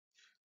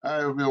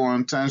Hi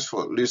everyone, thanks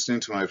for listening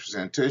to my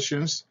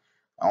presentations.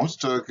 I want to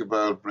talk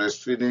about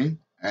breastfeeding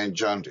and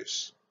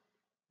jaundice.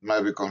 It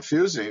might be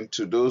confusing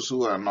to those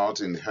who are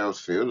not in the health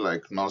field,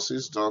 like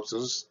nurses,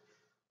 doctors,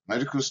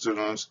 medical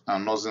students,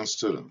 and nursing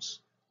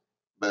students.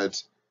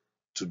 But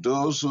to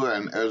those who are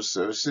in health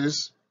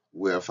services,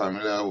 we are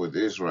familiar with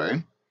this,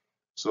 right?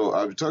 So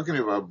I'll be talking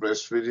about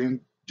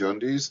breastfeeding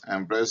jaundice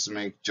and breast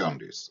milk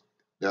jaundice.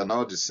 They are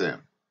not the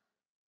same.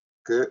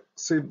 Okay,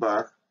 sit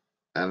back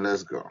and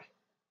let's go.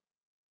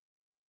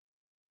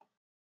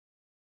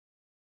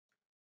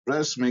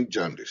 Breast milk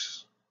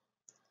jaundice.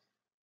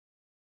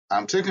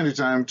 I'm taking the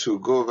time to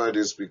go over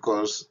this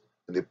because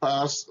in the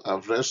past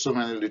I've read so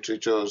many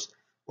literatures.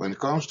 When it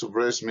comes to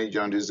breast milk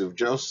jaundice, they've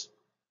just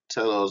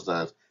tell us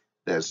that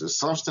there's a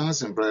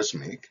substance in breast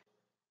milk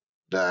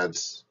that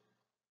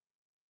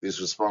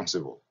is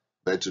responsible.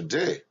 But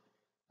today,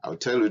 I'll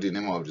tell you the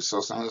name of the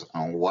substance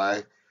and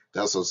why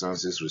that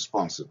substance is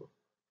responsible.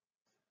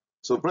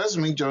 So breast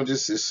milk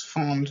jaundice is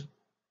found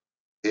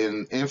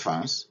in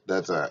infants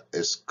that are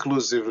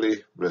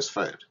exclusively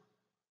breastfed.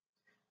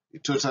 The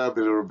total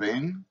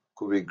bilirubin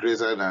could be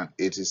greater than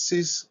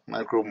 86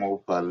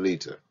 micromole per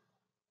liter.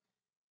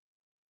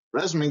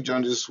 Breast milk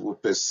jaundice will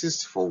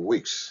persist for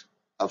weeks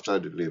after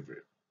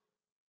delivery.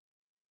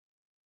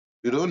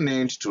 You don't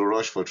need to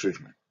rush for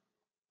treatment.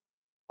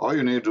 All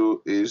you need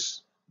to do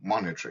is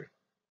monitoring.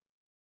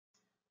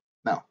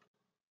 Now,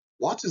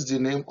 what is the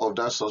name of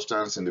that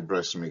substance in the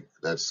breast milk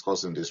that's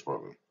causing this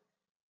problem?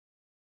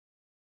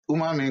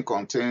 Human milk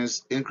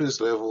contains increased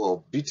level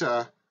of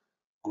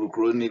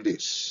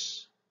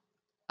beta-glucuronidase,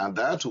 and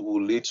that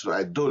will lead to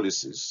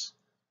hydrolysis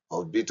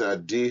of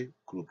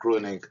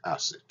beta-D-glucuronic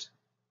acid.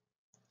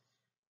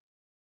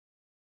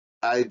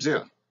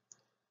 Ideal.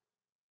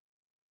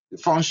 The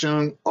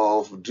function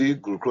of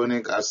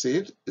D-glucuronic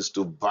acid is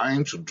to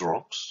bind to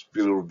drugs,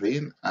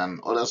 bilirubin,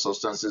 and other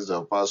substances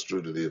that pass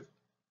through the liver.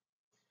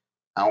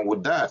 And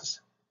with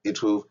that,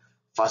 it will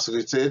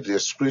facilitate the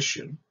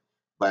excretion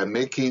by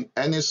making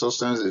any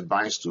substance it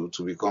binds to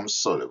become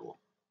soluble.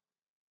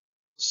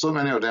 So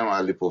many of them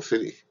are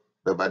lipophilic,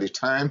 but by the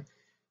time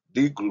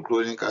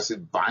D-glucuronic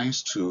acid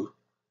binds to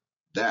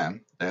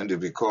them, then they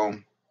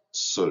become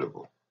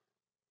soluble.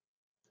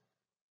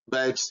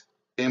 But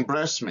in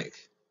breast milk,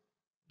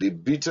 the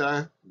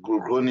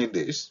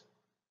beta-glucuronidase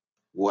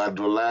will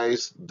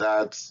hydrolyze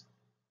that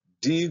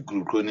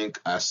D-glucuronic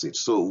acid,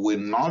 so will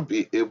not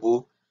be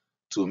able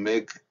to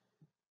make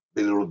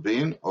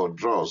bilirubin or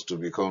drugs to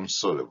become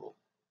soluble.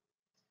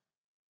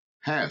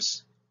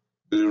 Hence,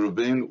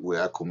 bilirubin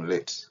will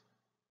accumulate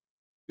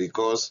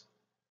because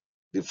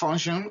the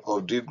function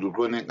of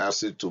D-glucuronic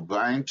acid to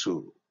bind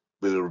to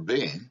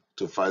bilirubin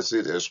to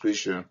facilitate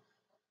excretion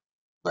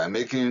by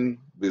making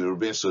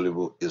bilirubin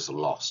soluble is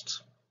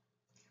lost,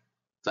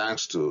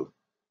 thanks to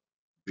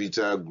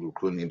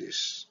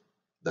beta-glucuronidase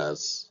that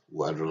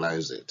will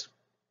hydrolyze it.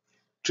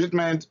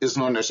 Treatment is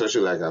not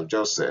necessary, like I've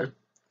just said,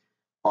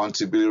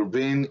 until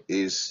bilirubin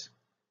is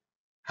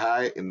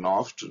high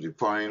enough to the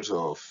point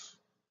of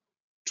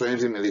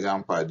 20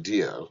 milligram per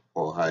DL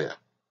or higher.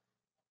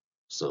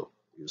 So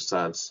you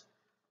start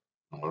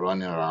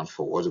running around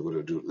for what you're going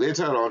to do.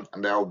 Later on,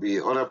 there will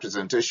be other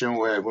presentation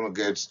where you're going to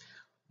get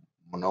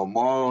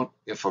more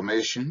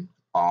information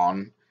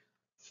on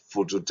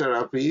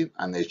phototherapy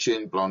and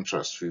exchange blood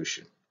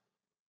transfusion.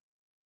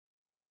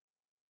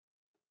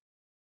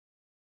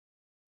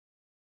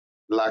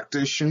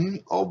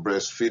 Lactation or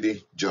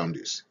breastfeeding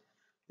jaundice.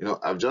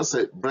 I've just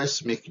said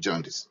breast milk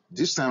jaundice.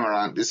 This time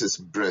around, this is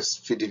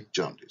breastfeeding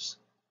jaundice.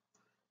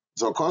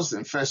 It occurs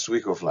in first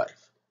week of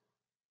life.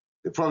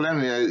 The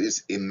problem here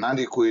is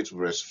inadequate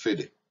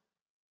breastfeeding.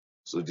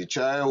 So the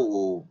child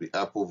will be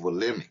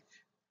hypovolemic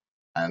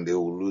and they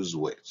will lose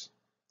weight.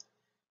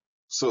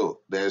 So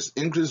there's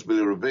increased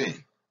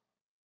bilirubin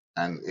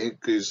and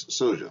increased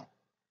sodium.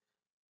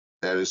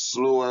 There is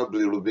slower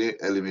bilirubin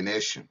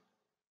elimination.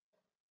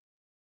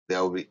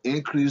 There will be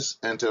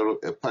increased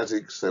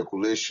entero-hepatic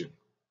circulation.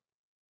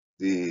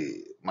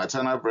 The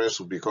maternal breast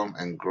will become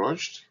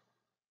engorged.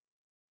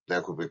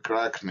 There could be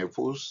cracked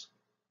nipples.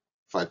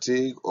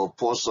 Fatigue or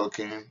poor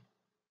sucking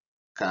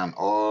can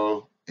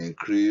all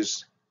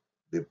increase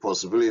the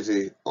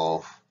possibility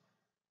of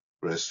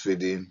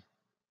breastfeeding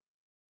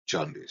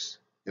jaundice.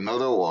 In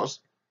other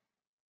words,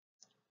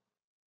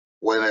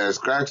 when there's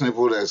cracked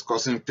nipple that is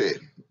causing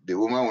pain, the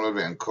woman will not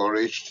be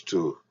encouraged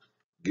to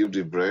give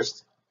the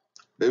breast.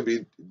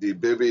 Maybe the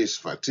baby is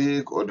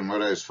fatigued, or the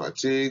mother is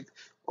fatigued,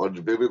 or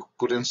the baby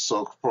couldn't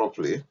suck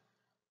properly,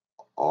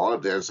 or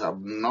there's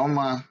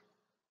abnormal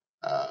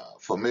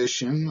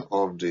formation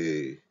of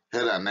the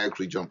head and neck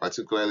region,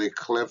 particularly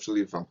cleft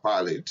lip and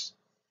palate,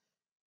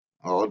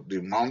 or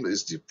the mom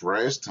is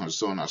depressed and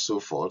so on and so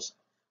forth,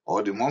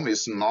 or the mom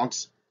is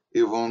not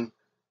even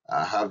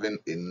having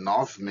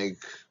enough milk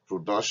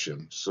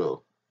production.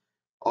 So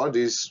all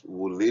this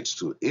will lead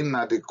to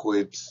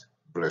inadequate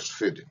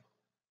breastfeeding,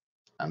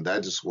 and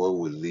that is what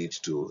will lead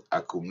to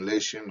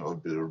accumulation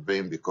of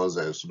bilirubin because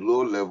there is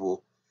low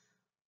level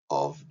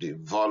of the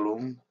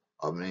volume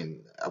I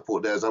mean,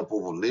 there's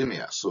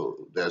hypovolemia,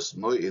 so there's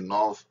not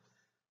enough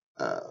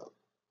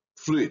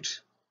fluid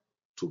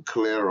to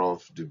clear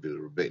off the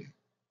bilirubin.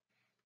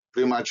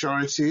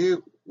 Prematurity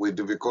with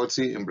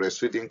difficulty in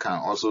breastfeeding can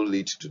also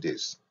lead to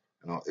this.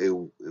 A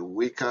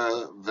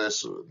weaker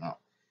vessel. Now,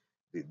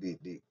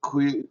 the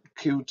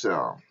cute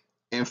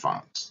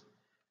infant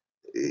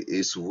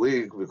is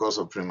weak because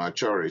of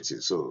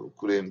prematurity, so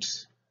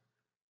couldn't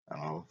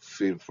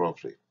feed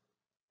properly.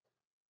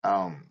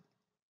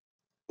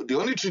 The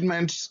only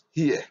treatment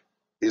here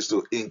is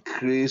to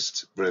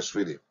increase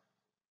breastfeeding.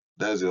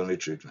 That's the only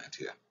treatment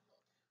here.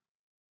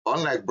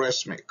 Unlike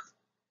breast milk,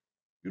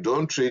 you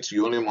don't treat,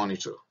 you only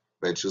monitor.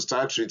 But you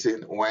start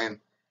treating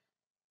when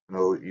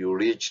you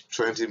reach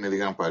 20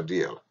 milligram per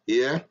DL.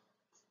 Here,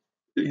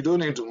 you don't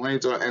need to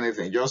monitor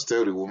anything. Just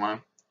tell the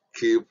woman,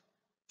 keep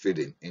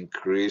feeding,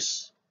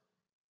 increase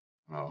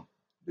the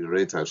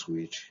rate at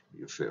which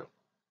you feel.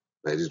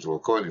 But it will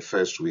occur in the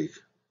first week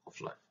of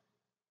life.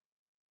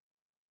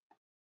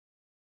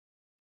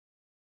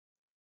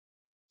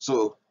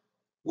 So,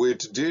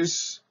 with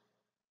this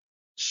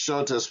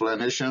short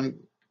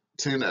explanation,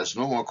 I think there's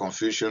no more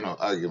confusion or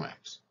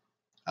argument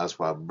as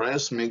per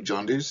breast milk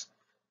jaundice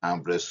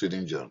and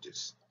breastfeeding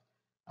jaundice.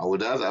 And with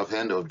that, I've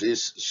end of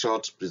this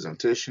short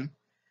presentation.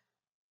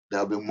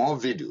 There'll be more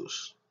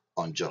videos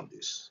on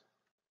jaundice.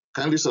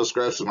 Kindly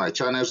subscribe to my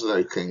channel so that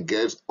you can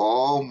get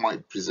all my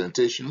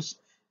presentations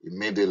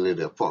immediately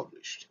they're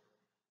published.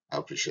 I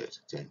appreciate it.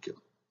 Thank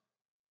you.